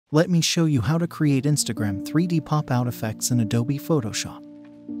Let me show you how to create Instagram 3D pop-out effects in Adobe Photoshop.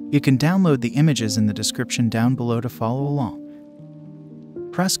 You can download the images in the description down below to follow along.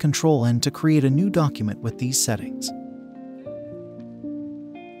 Press Ctrl-N to create a new document with these settings.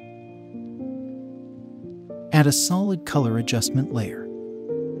 Add a solid color adjustment layer.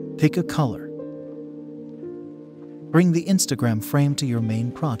 Pick a color. Bring the Instagram frame to your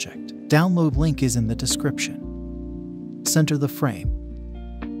main project. Download link is in the description. Center the frame.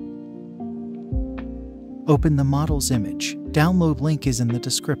 Open the model's image. Download link is in the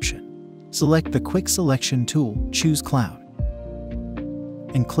description. Select the Quick Selection tool, choose Cloud,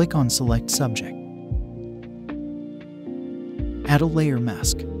 and click on Select Subject. Add a layer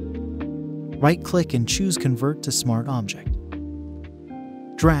mask. Right-click and choose Convert to Smart Object.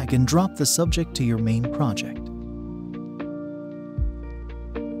 Drag and drop the subject to your main project.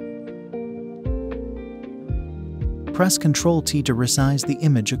 Press Ctrl-T to resize the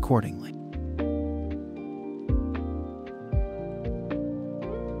image accordingly.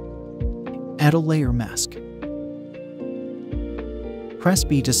 Add a layer mask. Press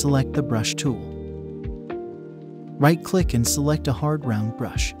B to select the brush tool. Right-click and select a hard round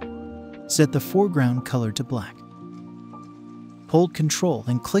brush. Set the foreground color to black. Hold Ctrl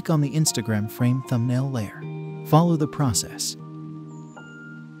and click on the Instagram frame thumbnail layer. Follow the process.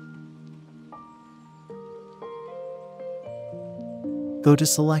 Go to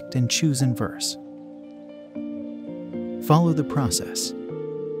Select and choose Inverse. Follow the process.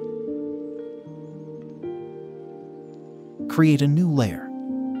 Create a new layer.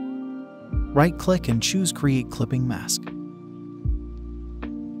 Right-click and choose Create Clipping Mask.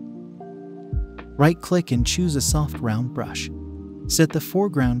 Right-click and choose a soft round brush. Set the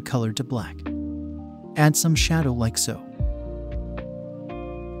foreground color to black. Add some shadow like so.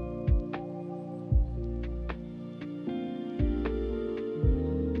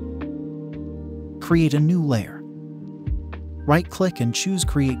 Create a new layer. Right-click and choose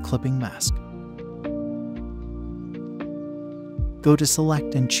Create Clipping Mask. Go to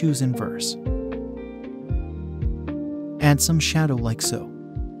Select and choose Inverse. Add some shadow like so.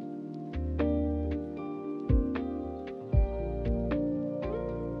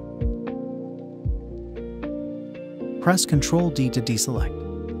 Press Ctrl-D to deselect.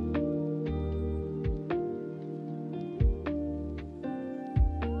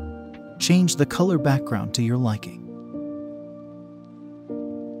 Change the color background to your liking.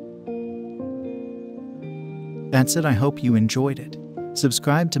 That's it. I hope you enjoyed it.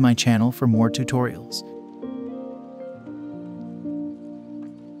 Subscribe to my channel for more tutorials.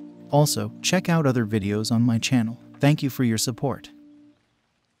 Also, check out other videos on my channel. Thank you for your support.